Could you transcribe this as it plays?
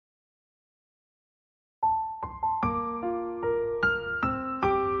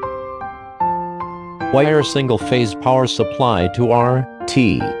Wire single-phase power supply to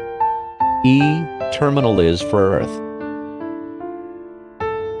R-T. E terminal is for earth.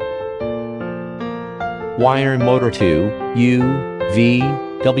 Wire motor to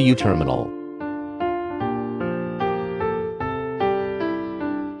U-V-W terminal.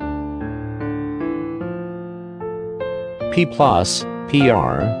 P plus,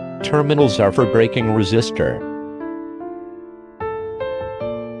 PR terminals are for braking resistor.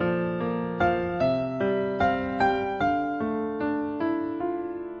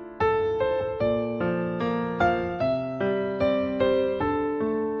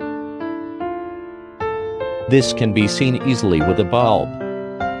 This can be seen easily with a bulb.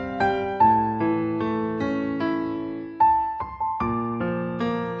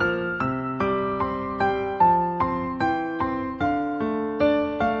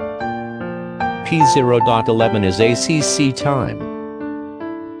 P0.11 is ACC time.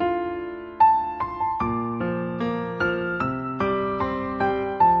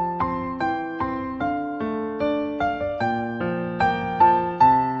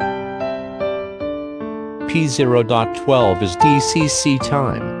 P0.12 is DCC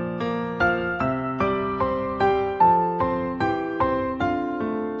time.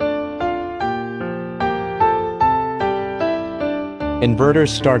 Inverter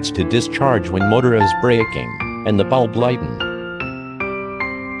starts to discharge when motor is braking, and the bulb lighten.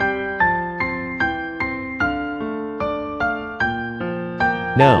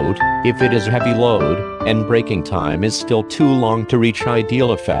 Note, if it is heavy load, and braking time is still too long to reach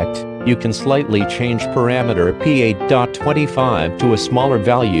ideal effect, you can slightly change parameter P8.25 to a smaller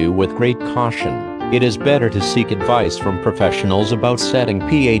value with great caution. It is better to seek advice from professionals about setting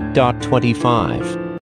P8.25.